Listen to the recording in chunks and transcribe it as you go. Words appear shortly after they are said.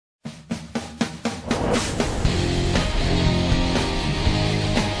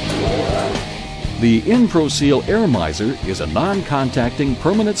The InProSeal Air Mizer is a non-contacting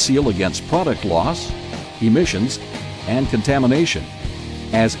permanent seal against product loss, emissions, and contamination.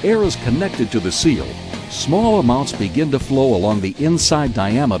 As air is connected to the seal, small amounts begin to flow along the inside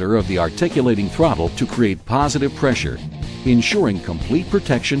diameter of the articulating throttle to create positive pressure, ensuring complete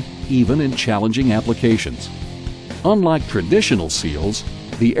protection even in challenging applications. Unlike traditional seals,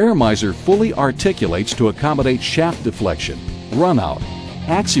 the Air Mizer fully articulates to accommodate shaft deflection, runout,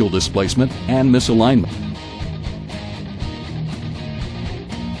 axial displacement, and misalignment.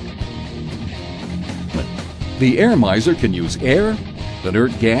 The Air Mizer can use air,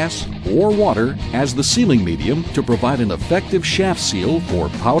 inert gas, or water as the sealing medium to provide an effective shaft seal for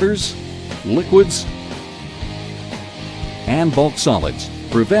powders, liquids, and bulk solids,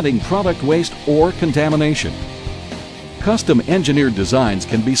 preventing product waste or contamination. Custom engineered designs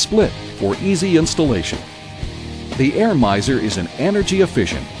can be split for easy installation. The Air Mizer is an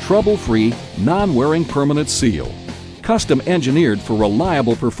energy-efficient, trouble-free, non-wearing permanent seal, custom engineered for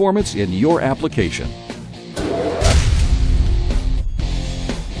reliable performance in your application.